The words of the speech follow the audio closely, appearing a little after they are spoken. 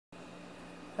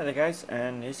Hi there guys,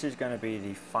 and this is going to be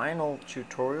the final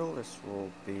tutorial. This will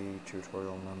be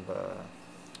tutorial number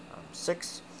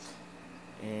 6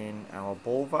 in our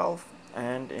ball valve,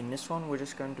 and in this one we're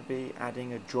just going to be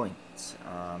adding a joint. So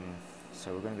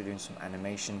we're going to be doing some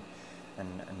animation and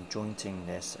jointing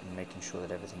this and making sure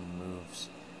that everything moves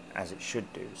as it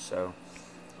should do. So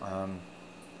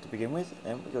to begin with,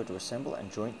 then we go to assemble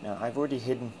and joint. Now I've already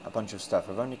hidden a bunch of stuff.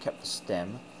 I've only kept the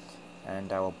stem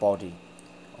and our body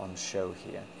on show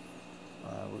here.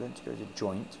 We're going to go to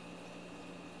joint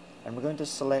and we're going to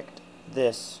select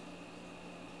this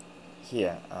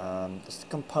here. This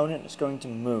component that's going to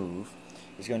move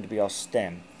is going to be our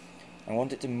stem. I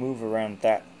want it to move around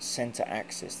that center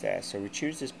axis there, so we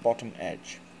choose this bottom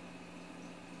edge,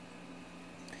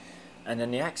 and then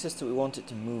the axis that we want it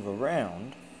to move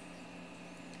around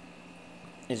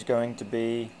is going to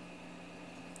be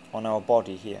on our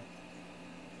body here.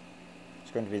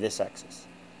 It's going to be this axis,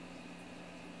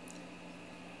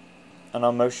 and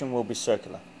our motion will be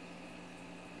circular.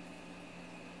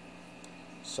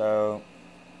 So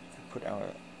if we put our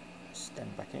stem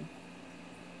back in,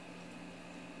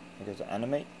 we go to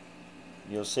animate,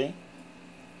 you'll see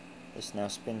this now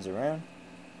spins around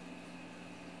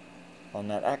on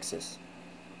that axis.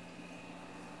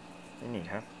 You need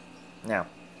her. Now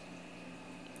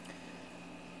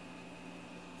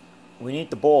we need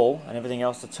the ball and everything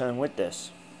else to turn with this.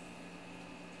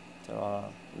 So our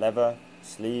lever,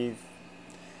 sleeve,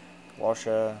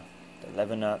 washer, the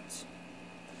lever nuts.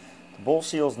 The ball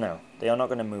seals, no, they are not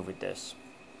going to move with this.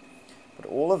 But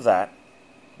all of that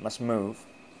must move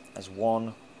as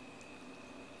one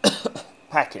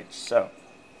package. So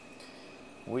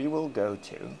we will go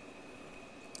to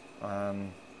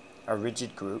a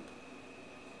rigid group.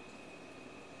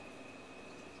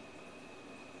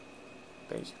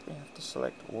 Basically have to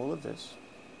select all of this.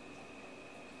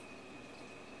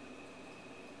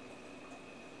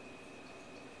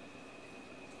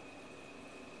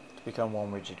 To become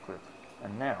one rigid group.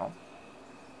 And now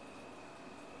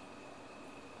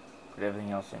put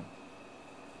everything else in.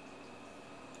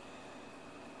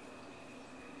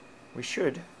 We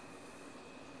should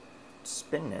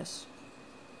spin this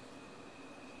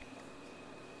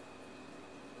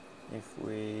if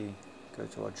we go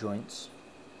to our joints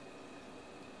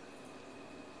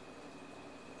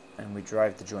and we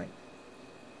drive the joint.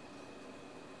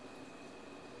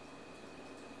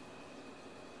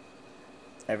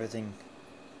 Everything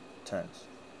turns,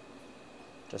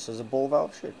 just as a ball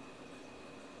valve should.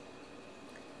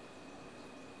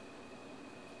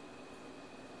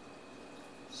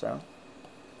 So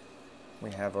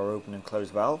we have our open and close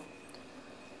valve.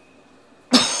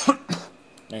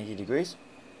 90 degrees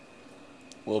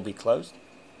will be closed,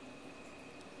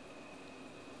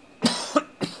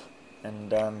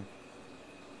 and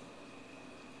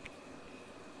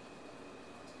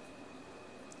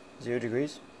 0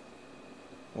 degrees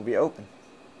will be open.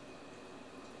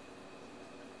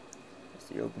 That's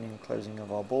the opening and closing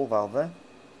of our ball valve there.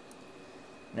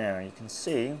 Now you can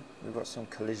see we've got some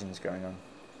collisions going on.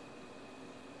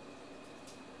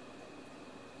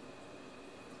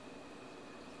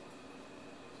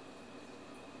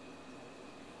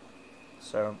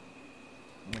 So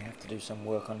we have to do some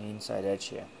work on the inside edge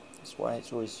here. That's why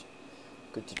it's always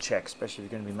good to check, especially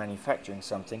if you're going to be manufacturing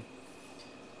something,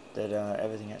 that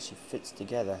everything actually fits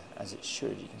together as it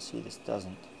should. You can see this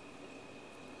doesn't.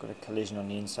 Got a collision on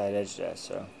the inside edge there,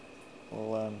 so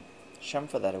we'll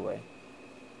chamfer that away.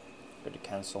 Go to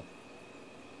cancel.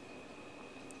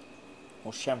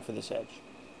 We'll chamfer this edge.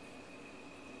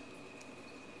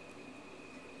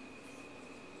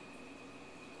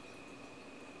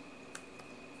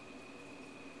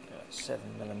 7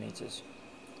 millimeters.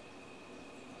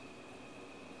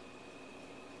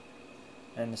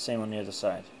 And the same on the other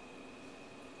side.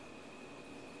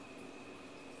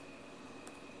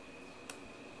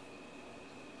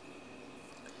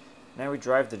 Now we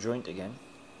drive the joint again.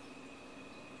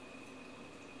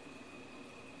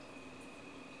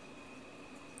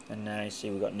 And now you see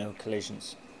we've got no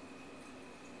collisions.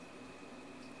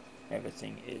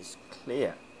 Everything is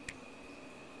clear.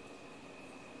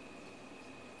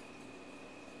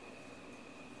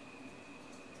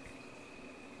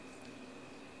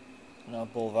 Now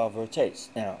ball valve rotates.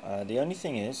 Now the only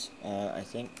thing is, I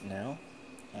think now,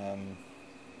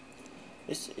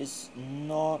 this is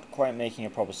not quite making a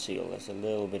proper seal. There's a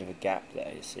little bit of a gap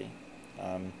there, you see.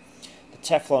 The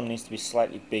Teflon needs to be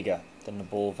slightly bigger than the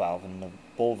ball valve, and the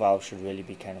ball valve should really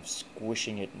be kind of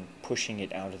squishing it and pushing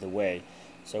it out of the way.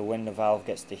 So when the valve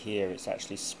gets to here, it's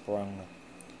actually sprung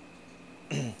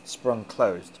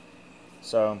closed.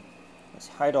 So let's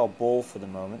hide our ball for the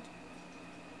moment.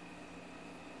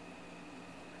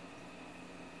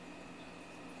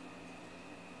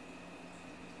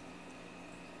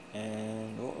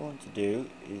 do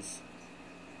is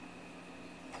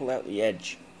pull out the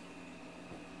edge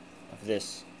of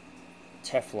this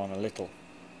Teflon a little.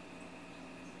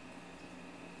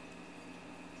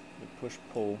 You push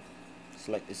pull,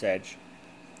 select this edge,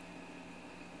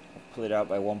 pull it out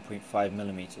by 1.5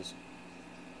 millimeters.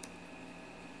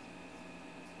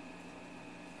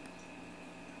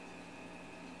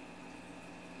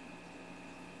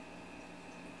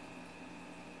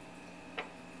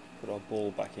 Put our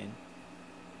ball back in.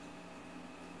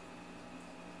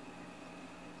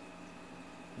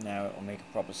 Now it will make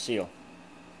a proper seal,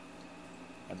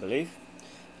 I believe.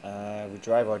 We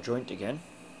drive our joint again.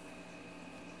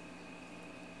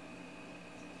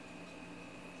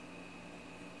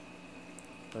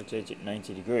 Rotate it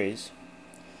 90 degrees.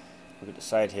 Look at the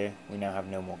side here, we now have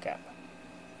no more gap.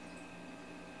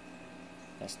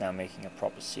 That's now making a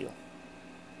proper seal.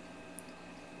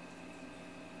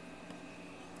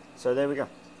 So there we go.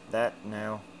 That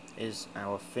now is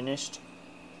our finished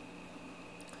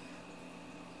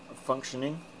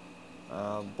functioning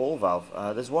ball valve.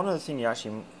 There's one other thing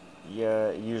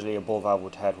usually a ball valve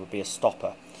would have would be a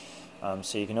stopper.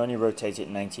 So you can only rotate it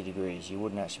 90 degrees. You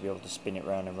wouldn't actually be able to spin it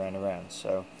round and round and round.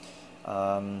 So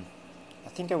I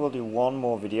think I will do one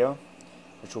more video,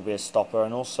 which will be a stopper,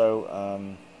 and also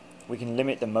we can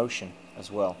limit the motion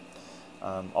as well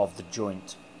of the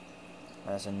joint.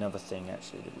 That's another thing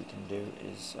actually that we can do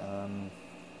is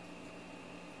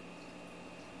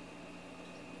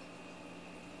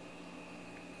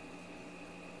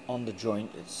on the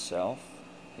joint itself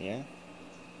here.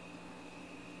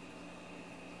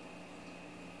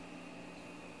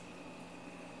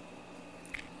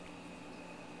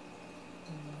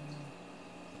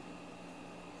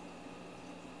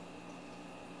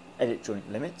 Edit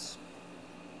joint limits.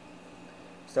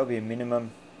 So there'll be a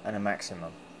minimum and a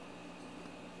maximum.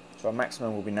 So our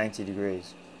maximum will be 90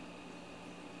 degrees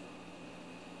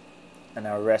and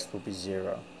our rest will be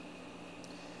 0.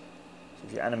 So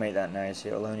if you animate that now, you see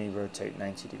it'll only rotate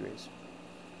 90 degrees.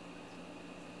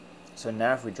 So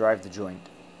now if we drive the joint,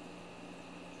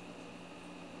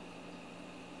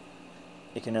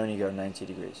 it can only go 90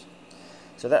 degrees.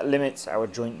 So that limits our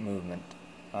joint movement.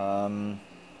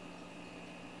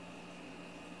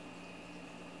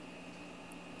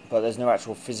 But there's no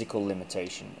actual physical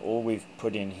limitation. All we've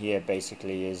put in here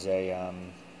basically is a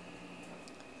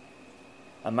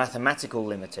mathematical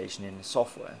limitation in the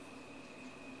software.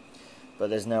 But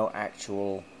there's no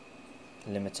actual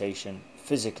limitation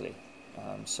physically.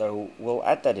 So we'll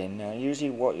add that in. Now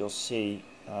usually what you'll see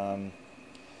will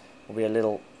be a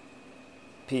little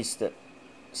piece that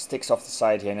sticks off the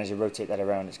side here, and as you rotate that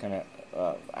around it's going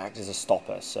to act as a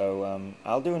stopper. So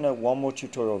I'll do one more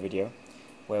tutorial video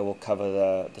where we'll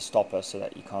cover the stopper so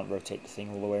that you can't rotate the thing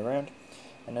all the way around,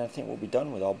 and then I think we'll be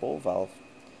done with our ball valve.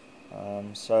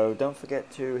 So don't forget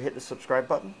to hit the subscribe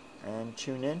button and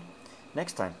tune in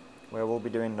next time, where we'll be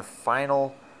doing the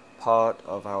final part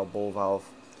of our ball valve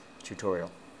tutorial.